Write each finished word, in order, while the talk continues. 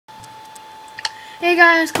Hey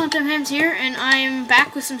guys, Quantum Hands here, and I am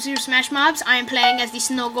back with some Super Smash Mobs. I am playing as the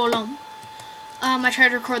Snow Golem. I tried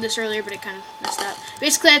to record this earlier, but it kind of messed up.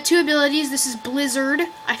 Basically, I have two abilities. This is Blizzard.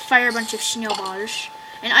 I fire a bunch of snowballs.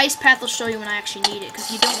 And Ice Path will show you when I actually need it,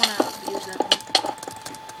 because you don't want to use that one.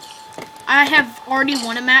 I have already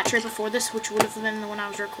won a match right before this, which would have been the one I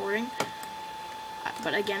was recording.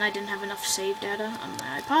 But again, I didn't have enough save data on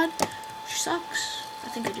my iPod, which sucks. I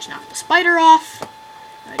think I just knocked the spider off.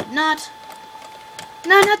 No, I did not.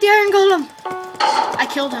 No, not the Iron Golem! I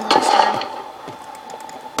killed him last time.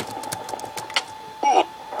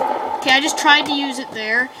 Okay, I just tried to use it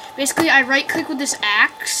there. Basically, I right-click with this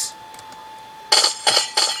axe.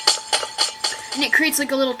 And it creates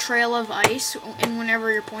like a little trail of ice and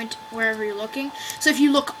wherever you're looking. So if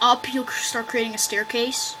you look up, you'll start creating a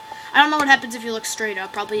staircase. I don't know what happens if you look straight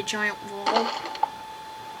up. Probably a giant wall.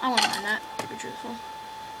 I wouldn't mind that, to be truthful.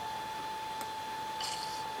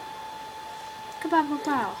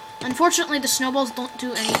 Kabow. Unfortunately, the snowballs don't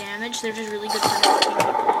do any damage. They're just really good for knocking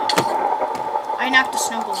people off. I knocked the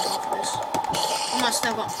snow golem off of this. I'm not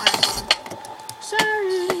snow golem. Iron golem.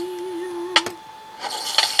 Sorry.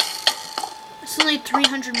 I still need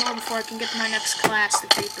 300 more before I can get to my next class, the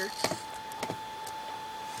creeper.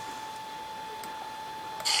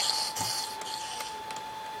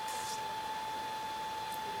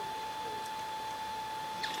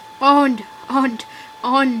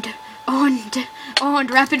 On,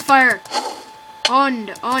 rapid fire.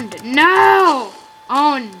 On, no!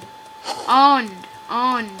 On.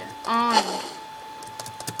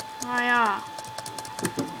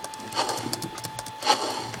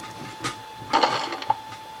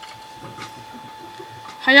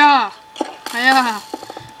 Hiya. Hiya.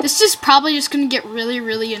 This is probably just gonna get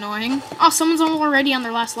really annoying. Oh, someone's already on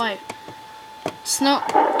their last life.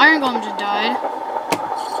 Iron Golem just died.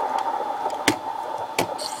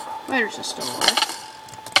 Spiders are still alive.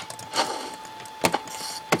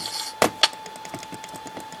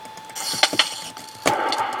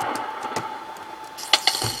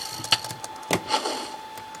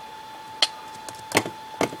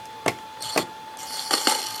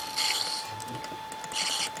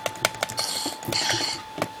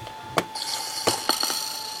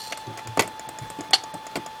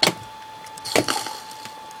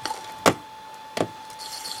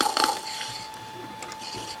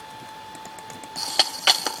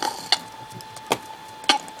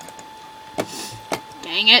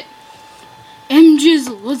 Dang it.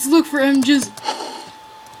 M-Jizzle. Let's look for M-Jizzle.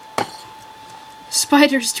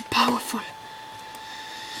 Spider's too powerful.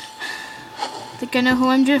 I think I know who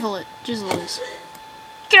M-Jizzle is.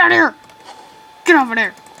 Get out of here! Get over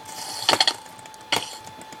there!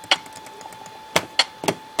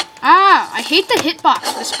 Ah! I hate the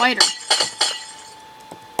hitbox for the spider.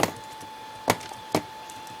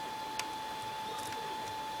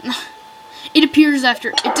 It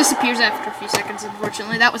disappears after a few seconds,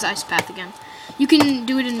 unfortunately. That was Ice Path again. You can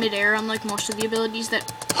do it in midair, unlike most of the abilities that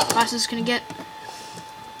classes can get.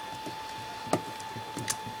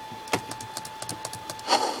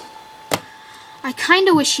 I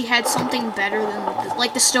kinda wish he had something better than,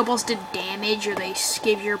 like the snowballs did damage, or they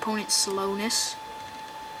gave your opponent slowness.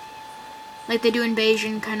 Like they do in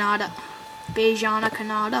Bajan Canada.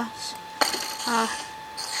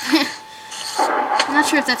 I'm not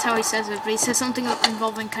sure if that's how he says it, but he says something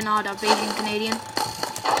involving Canada, Beijing Canadian.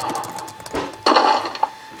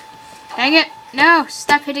 Dang it! No!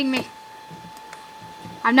 Stop hitting me!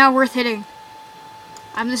 I'm not worth hitting.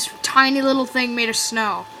 I'm this tiny little thing made of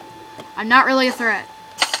snow. I'm not really a threat.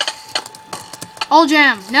 All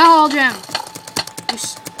Jam! No, All Jam!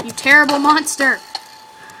 You terrible monster!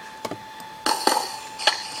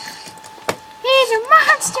 He's a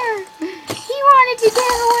monster! He wanted to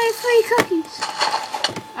give away free cookies.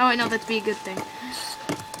 Oh, I know that'd be a good thing.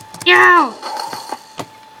 Yow!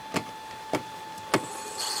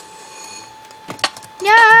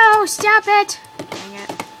 No! Stop it! Dang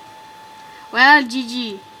it. Well,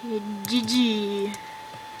 GG. GG.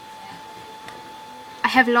 I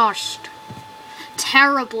have lost.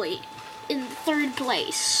 Terribly. In third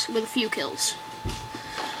place. With a few kills.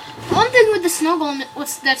 One thing with the Snow Golem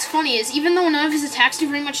that's funny is, even though none of his attacks do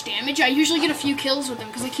very much damage, I usually get a few kills with him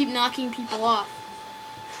because I keep knocking people off.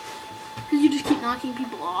 Because you just keep knocking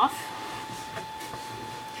people off.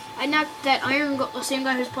 I knocked that the same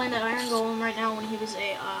guy who's playing that Iron Golem right now when he was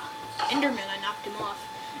a Enderman, I knocked him off.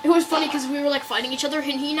 It was funny because we were like fighting each other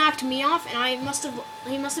and he knocked me off and he must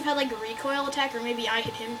have had like a recoil attack, or maybe I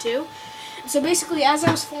hit him too. So basically, as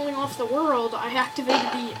I was falling off the world, I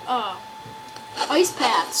activated the Ice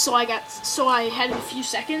Path, so I had a few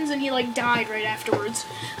seconds, and he like died right afterwards.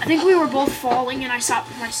 I think we were both falling, and I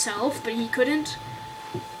stopped myself, but he couldn't.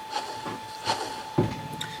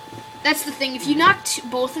 That's the thing. If you knock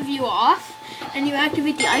both of you off and you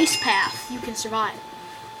activate the ice path, you can survive.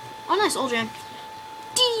 Oh, nice, old jam.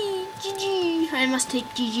 D, GG. I must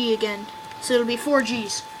take GG again. So it'll be 4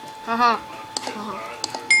 Gs. Haha. Haha.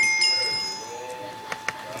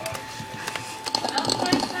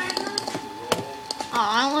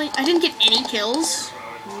 Oh, I didn't get any kills.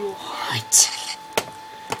 What?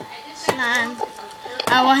 Slime.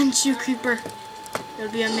 I want you, creeper.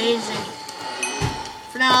 It'll be amazing.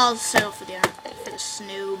 For now, I'll settle for the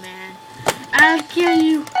snowman. I'll kill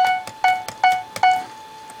you.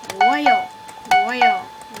 Wow. Wow.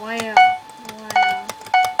 Wow. Wow.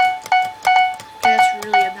 Okay, that's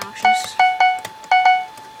really obnoxious.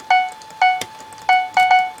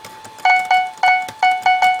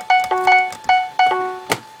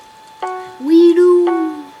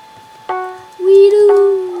 We-doo.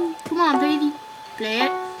 We-doo. Come on, baby. Play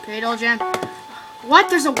it. Play it all, Jam. What?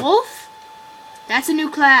 There's a wolf? That's a new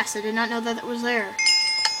class. I did not know that it was there.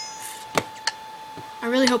 I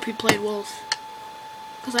really hope he played wolf.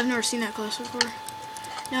 Because I've never seen that class before.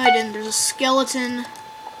 No, I didn't. There's a skeleton.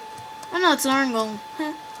 Oh, no, it's an iron golem.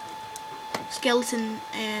 Huh. Skeleton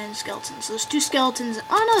and skeleton. So there's 2 skeletons.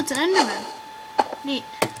 Oh, no, it's an enderman. Neat.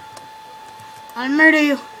 I'll murder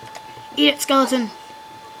you. Eat it, skeleton.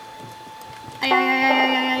 Ay, ay, ay, ay,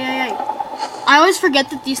 ay, ay, ay, ay. I always forget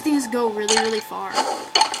that these things go really, really far.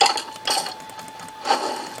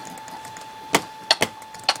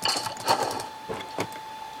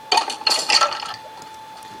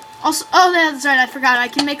 Also, oh, that's right, I forgot. I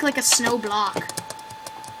can make like a snow block.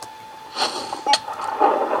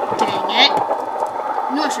 Dang it.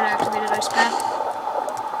 No, I should have activated ice path.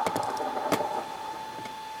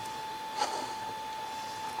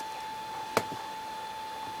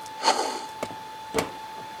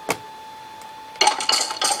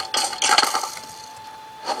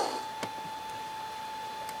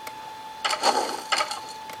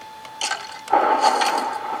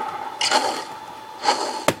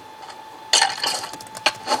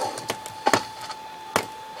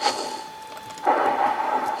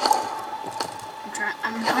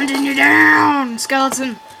 I'm hunting you down,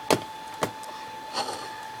 skeleton.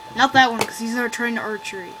 Not that one, because he's not trying to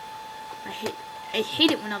archery. I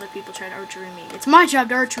hate it when other people try to archery me. It's my job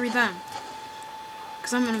to archery them.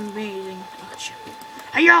 Because I'm an amazing archer.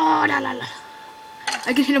 I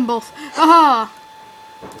can hit them both. Aha!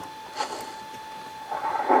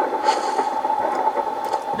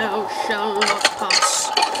 Thou shall not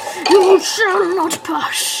pass. You shall not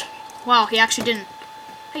pass. Wow, he actually didn't.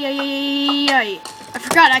 Ay, ay, ay, ay, ay. I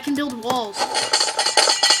forgot I can build walls. What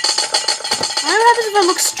happens if I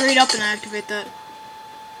look straight up and I activate that?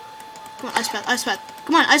 Come on, ice path, ice path.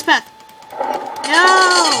 Come on, ice path.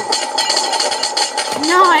 No!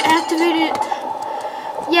 No, I activated it.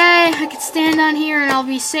 Yay, I can stand on here and I'll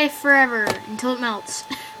be safe forever until it melts.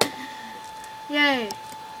 Yay.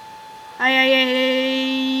 Ay, ay, ay,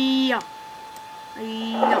 ay, ay, ay,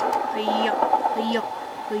 ay, ay, ay.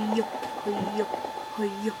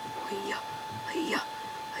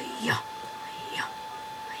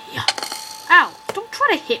 Ow! Don't try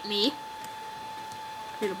to hit me.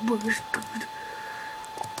 Little bush. And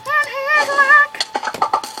here's luck.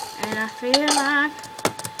 And I feel like.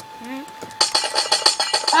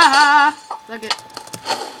 Haha! Look it.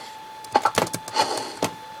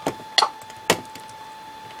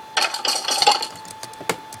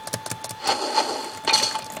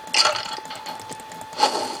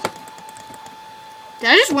 Did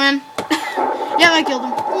I just win? Yeah, I killed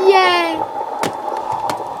him. Yay!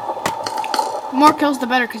 More kills the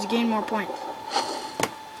better because you gain more points.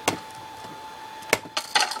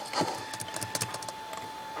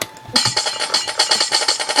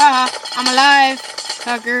 Haha, I'm alive,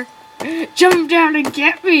 fucker. Jump down and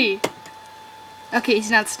get me! Okay, he's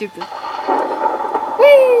not stupid.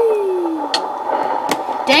 Whee!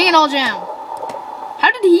 Dang it, all jam.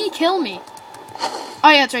 How did he kill me? Oh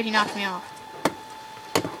yeah, that's right, he knocked me off.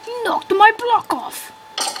 He knocked my block off.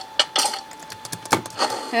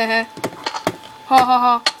 Heh ha ha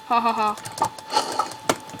ha ha ha ha.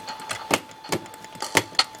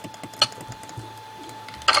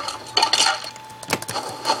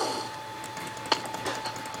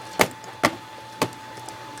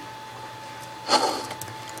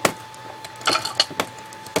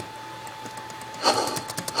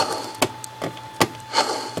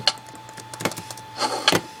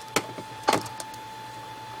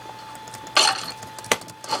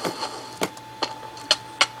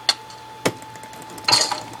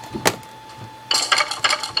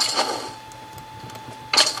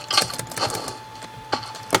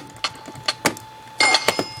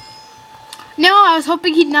 No, I was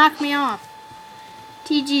hoping he'd knock me off.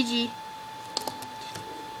 TGG.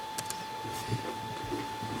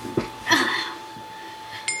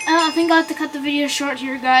 I think I'll have to cut the video short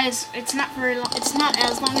here, guys. It's not very long. It's not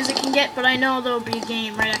as long as it can get, but I know there'll be a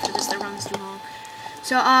game right after this that runs too long.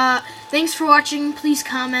 So, thanks for watching. Please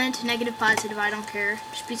comment. Negative, positive, I don't care.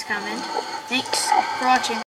 Just please comment. Thanks for watching.